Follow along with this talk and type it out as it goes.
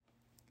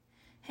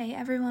Hey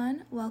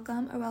everyone,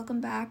 welcome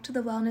back to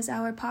the Wellness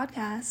Hour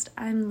podcast.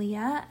 I'm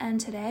Leah,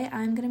 and today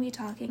I'm going to be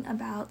talking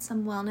about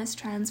some wellness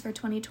trends for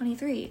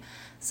 2023.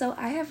 So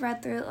I have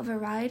read through a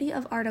variety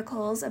of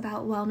articles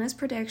about wellness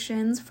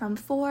predictions from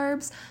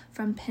Forbes,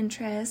 from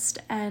Pinterest,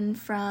 and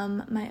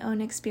from my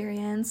own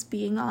experience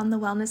being on the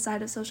wellness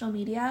side of social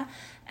media.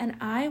 And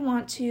I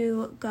want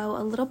to go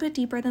a little bit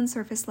deeper than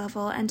surface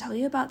level and tell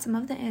you about some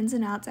of the ins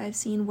and outs I've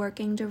seen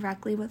working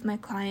directly with my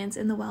clients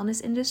in the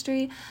wellness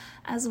industry,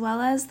 as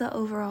well as the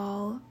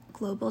overall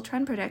global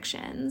trend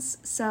predictions.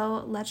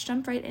 So let's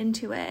jump right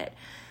into it.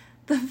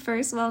 The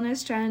first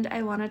wellness trend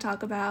I want to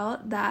talk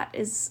about that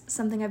is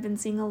something I've been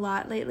seeing a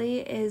lot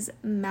lately is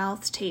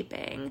mouth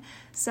taping.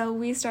 So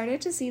we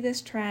started to see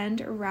this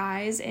trend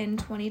rise in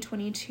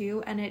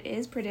 2022, and it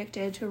is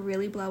predicted to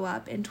really blow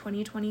up in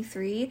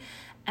 2023,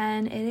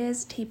 and it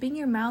is taping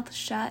your mouth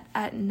shut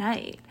at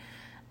night.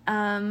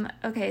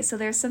 Okay, so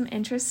there's some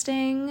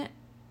interesting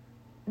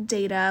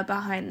data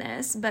behind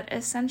this, but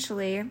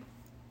essentially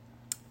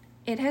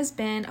it has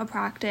been a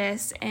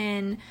practice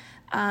in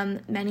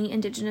many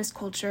indigenous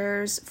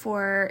cultures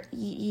for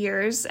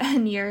years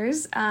and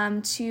years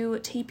to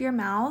tape your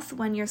mouth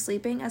when you're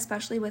sleeping,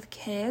 especially with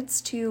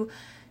kids, to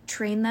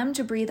train them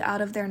to breathe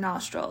out of their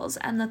nostrils.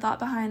 And the thought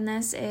behind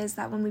this is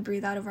that when we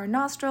breathe out of our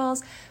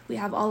nostrils, we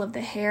have all of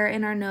the hair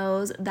in our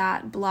nose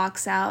that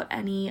blocks out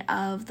any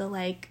of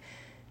the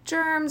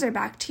germs or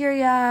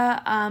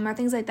bacteria or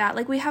things like that.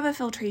 We have a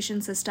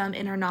filtration system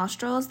in our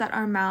nostrils that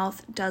our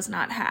mouth does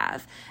not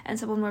have. And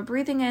so when we're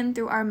breathing in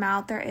through our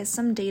mouth, there is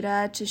some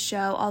data to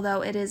show,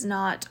 although it is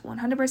not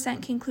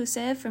 100%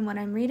 conclusive from what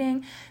I'm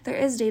reading, there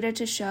is data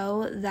to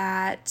show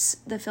that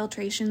the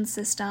filtration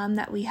system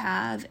that we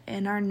have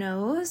in our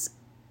nose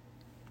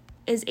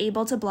is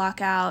able to block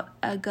out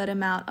a good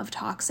amount of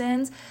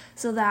toxins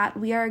so that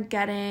we are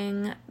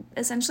getting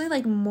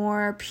essentially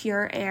more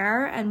pure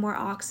air and more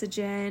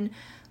oxygen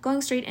going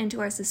straight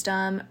into our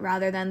system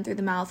rather than through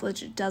the mouth,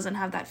 which doesn't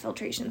have that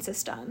filtration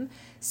system.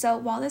 So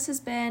while this has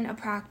been a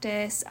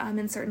practice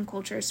in certain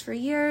cultures for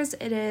years,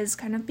 it is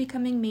kind of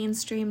becoming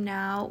mainstream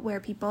now where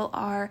people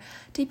are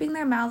taping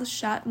their mouths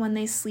shut when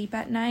they sleep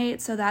at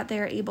night so that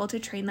they're able to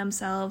train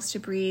themselves to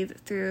breathe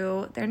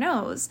through their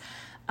nose.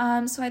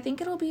 So I think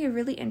it'll be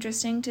really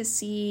interesting to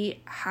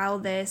see how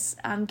this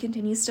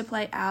continues to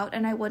play out,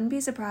 and I wouldn't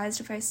be surprised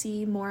if I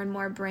see more and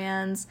more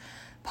brands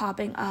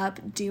popping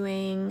up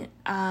doing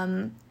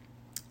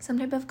some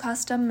type of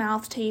custom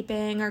mouth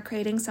taping or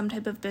creating some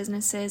type of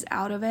businesses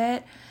out of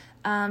it.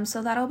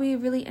 So that'll be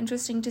really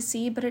interesting to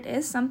see, but it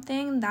is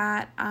something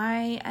that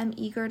I am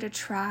eager to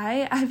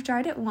try. I've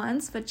tried it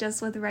once, but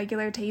just with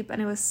regular tape,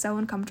 and it was so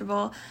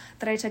uncomfortable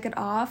that I took it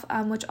off,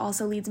 which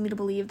also leads me to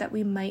believe that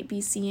we might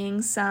be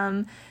seeing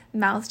some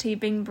mouth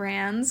taping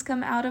brands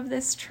come out of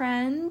this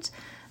trend.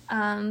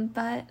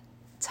 But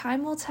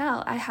time will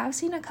tell. I have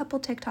seen a couple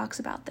TikToks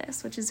about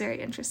this, which is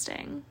very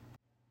interesting.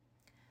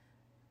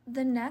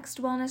 The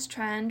next wellness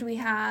trend we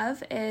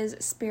have is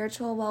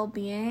spiritual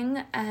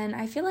well-being, and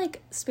I feel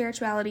like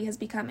spirituality has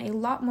become a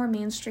lot more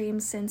mainstream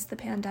since the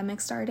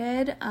pandemic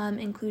started,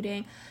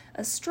 including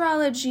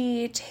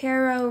astrology,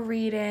 tarot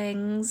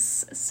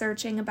readings,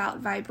 searching about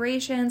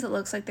vibrations. It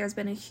looks like there's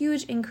been a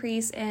huge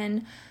increase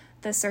in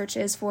the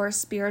searches for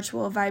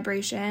spiritual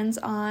vibrations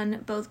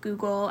on both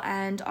Google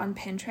and on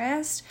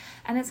Pinterest,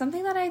 and it's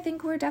something that I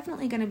think we're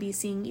definitely going to be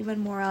seeing even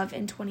more of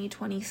in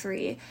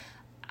 2023.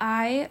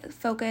 I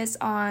focus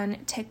on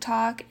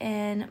TikTok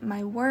in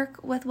my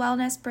work with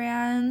wellness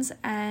brands,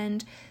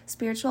 and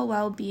spiritual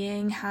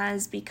well-being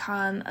has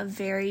become a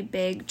very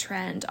big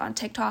trend on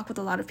TikTok, with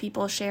a lot of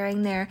people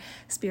sharing their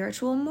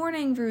spiritual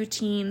morning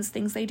routines,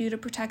 things they do to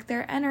protect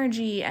their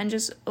energy, and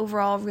just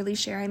overall really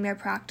sharing their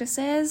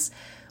practices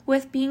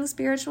with being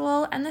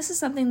spiritual. And this is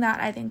something that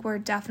I think we're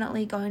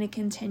definitely going to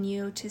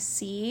continue to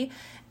see.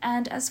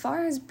 And as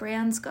far as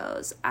brands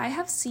goes, I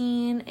have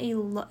seen a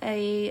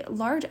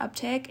large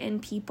uptick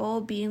in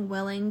people being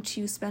willing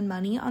to spend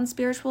money on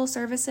spiritual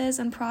services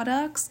and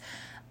products,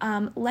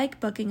 like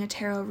booking a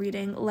tarot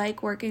reading,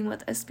 like working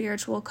with a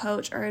spiritual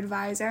coach or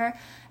advisor.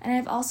 And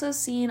I've also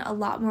seen a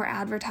lot more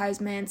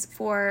advertisements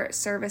for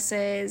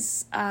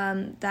services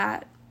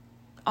that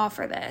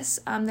offer this.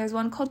 There's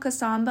one called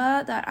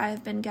Kasamba that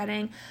I've been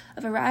getting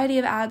a variety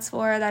of ads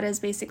for. That is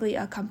basically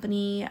a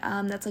company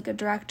that's like a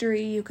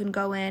directory. You can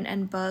go in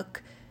and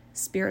book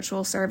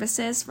spiritual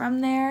services from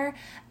there,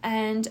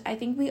 and I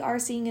think we are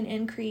seeing an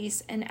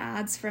increase in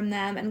ads from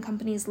them and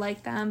companies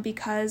like them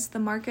because the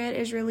market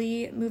is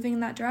really moving in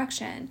that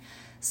direction.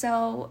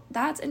 So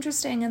that's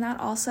interesting, and that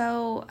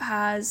also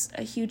has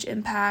a huge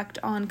impact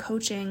on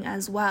coaching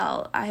as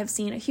well. I have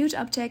seen a huge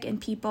uptick in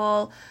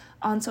people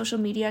on social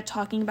media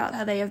talking about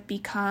how they have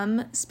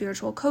become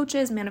spiritual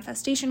coaches,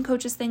 manifestation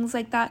coaches, things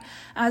like that,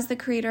 as the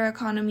creator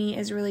economy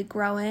is really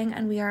growing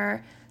and we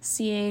are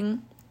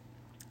seeing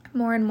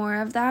more and more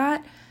of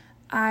that.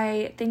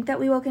 I think that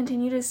we will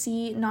continue to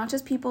see not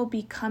just people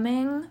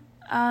becoming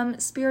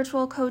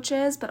spiritual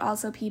coaches, but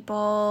also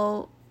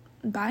people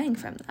buying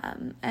from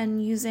them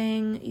and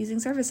using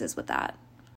services with that.